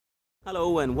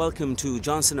Hello and welcome to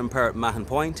Johnson & Perrott Mahon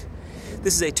Point.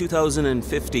 This is a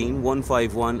 2015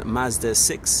 151 Mazda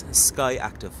 6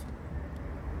 SKYACTIV.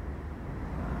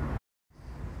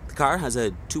 The car has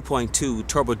a 2.2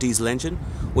 turbo diesel engine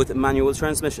with a manual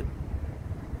transmission.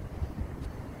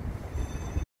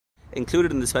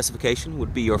 Included in the specification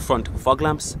would be your front fog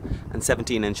lamps and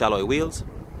 17-inch alloy wheels.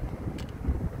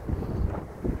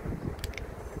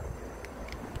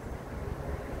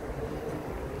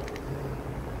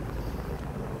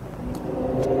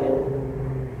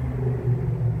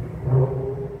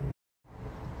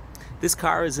 This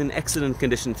car is in excellent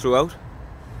condition throughout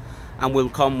and will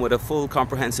come with a full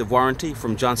comprehensive warranty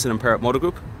from Johnson & Perrott Motor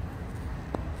Group.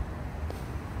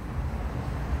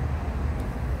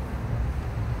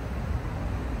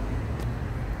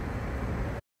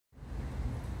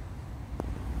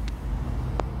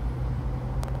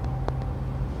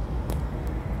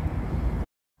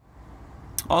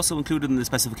 Also included in the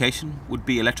specification would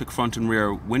be electric front and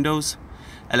rear windows,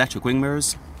 electric wing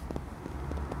mirrors,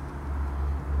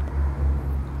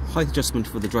 height adjustment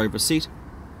for the driver's seat,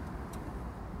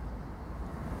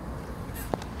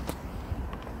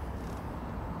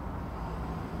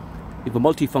 you have a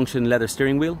multi-function leather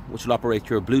steering wheel which will operate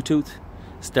your Bluetooth,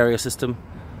 stereo system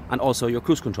and also your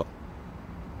cruise control.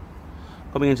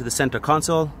 Coming into the center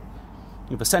console,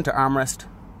 you have a center armrest,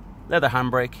 leather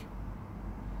handbrake,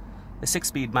 a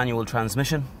 6-speed manual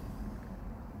transmission,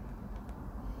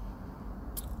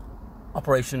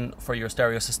 operation for your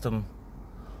stereo system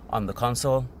on the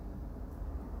console,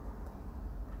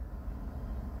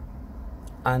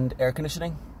 and air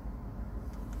conditioning.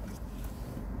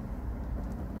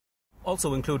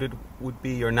 Also included would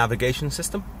be your navigation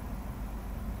system.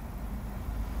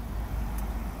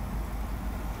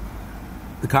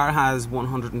 The car has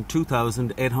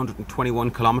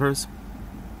 102,821 kilometers.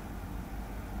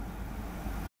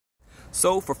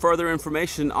 So for further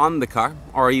information on the car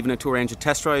or even to arrange a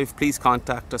test drive, please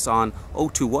contact us on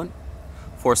 021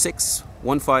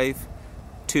 4615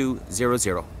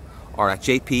 200 or at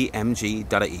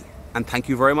jpmg.ie. And thank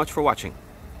you very much for watching.